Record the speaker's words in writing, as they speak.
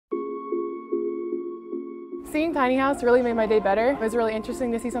Seeing Tiny House really made my day better. It was really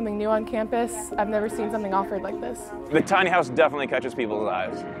interesting to see something new on campus. I've never seen something offered like this. The Tiny House definitely catches people's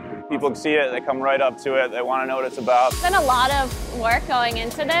eyes. People see it, they come right up to it, they want to know what it's about. There's been a lot of work going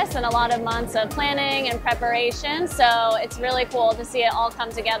into this and a lot of months of planning and preparation, so it's really cool to see it all come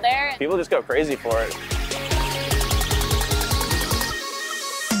together. People just go crazy for it.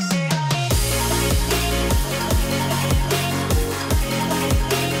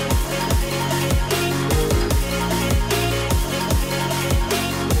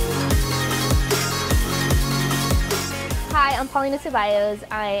 Hi, I'm Paulina Ceballos.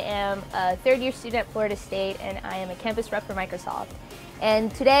 I am a third-year student at Florida State, and I am a campus rep for Microsoft.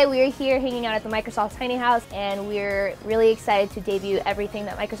 And today we are here hanging out at the Microsoft Tiny House, and we're really excited to debut everything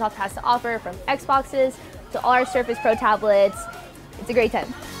that Microsoft has to offer, from Xboxes to all our Surface Pro tablets. It's a great time.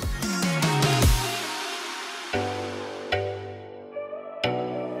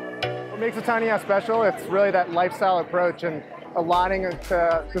 What makes the Tiny House special, it's really that lifestyle approach and aligning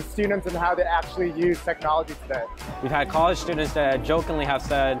to the students and how they actually use technology today. We've had college students that jokingly have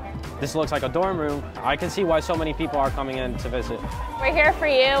said, this looks like a dorm room. I can see why so many people are coming in to visit. We're here for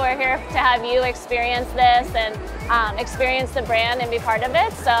you. We're here to have you experience this and experience the brand and be part of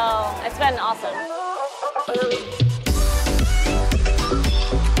it. So it's been awesome.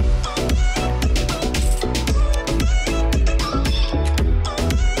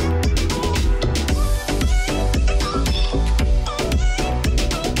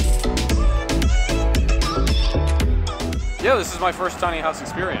 Yeah, this is my first Tiny House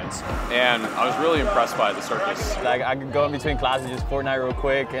experience, and I was really impressed by the Surface. I could go in between classes, just Fortnite real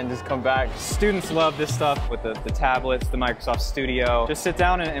quick, and just come back. Students love this stuff with the tablets, the Microsoft Studio. Just sit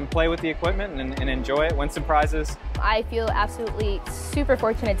down and play with the equipment and enjoy it, win some prizes. I feel absolutely super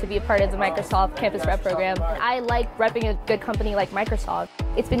fortunate to be a part of the Microsoft Campus Rep program. I like repping a good company like Microsoft.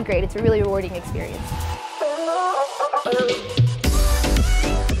 It's been great. It's a really rewarding experience.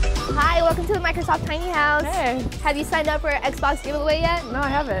 Hi, welcome to the Microsoft Tiny House. Hey. Have you signed up for our Xbox giveaway yet? No, I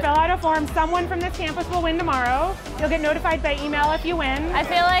haven't. Fill out a form. Someone from this campus will win tomorrow. You'll get notified by email if you win. I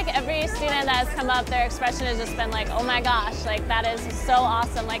feel like every student that has come up, their expression has just been like, oh my gosh, like that is so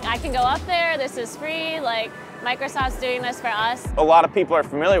awesome. Like I can go up there, this is free, like Microsoft's doing this for us. A lot of people are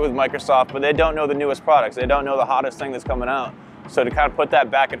familiar with Microsoft, but they don't know the newest products. They don't know the hottest thing that's coming out. So to kind of put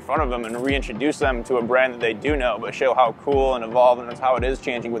that back in front of them and reintroduce them to a brand that they do know, but show how cool and evolved and how it is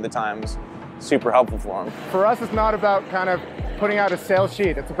changing with the times, super helpful for them. For us, it's not about kind of putting out a sales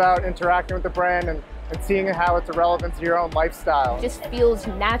sheet. It's about interacting with the brand and seeing how it's relevant to your own lifestyle. It just feels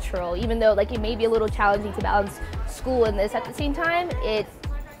natural, even though like it may be a little challenging to balance school and this at the same time, it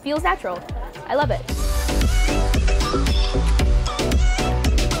feels natural. I love it.